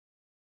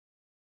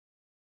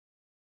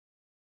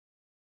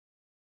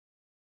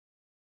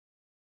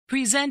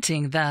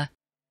Presenting the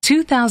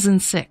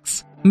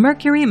 2006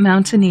 Mercury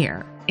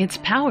Mountaineer. It's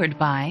powered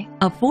by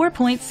a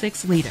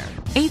 4.6-liter,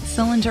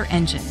 8-cylinder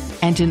engine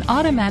and an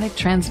automatic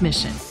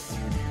transmission.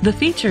 The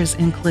features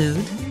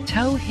include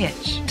tow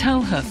hitch,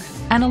 tow hook,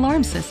 an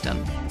alarm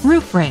system,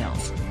 roof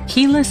rails,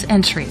 keyless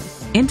entry,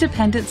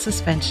 independent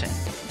suspension,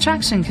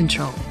 traction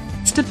control,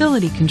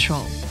 stability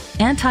control,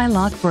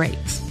 anti-lock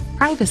brakes,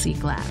 privacy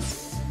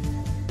glass.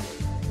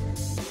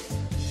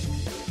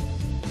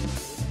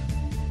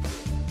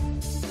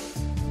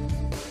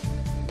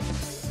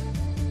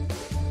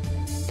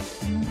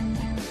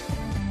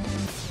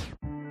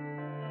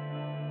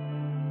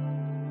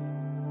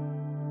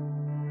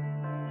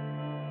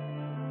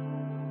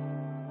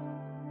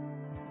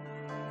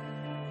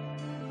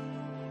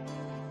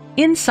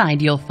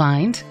 Inside you'll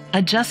find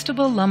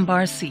adjustable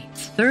lumbar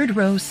seats,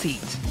 third-row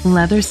seat,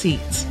 leather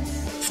seats,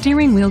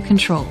 steering wheel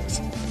controls,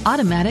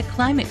 automatic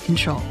climate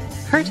control,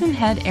 curtain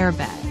head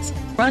airbags,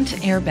 front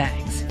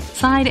airbags,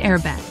 side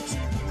airbags,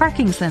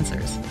 parking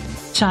sensors,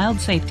 child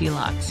safety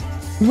locks.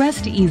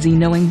 Rest easy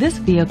knowing this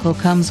vehicle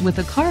comes with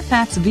a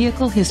Carfax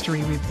Vehicle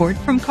History Report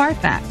from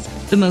Carfax,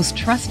 the most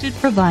trusted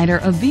provider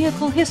of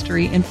vehicle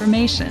history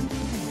information.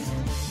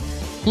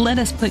 Let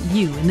us put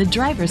you in the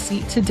driver's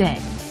seat today.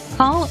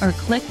 Call or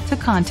click to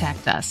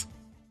contact us.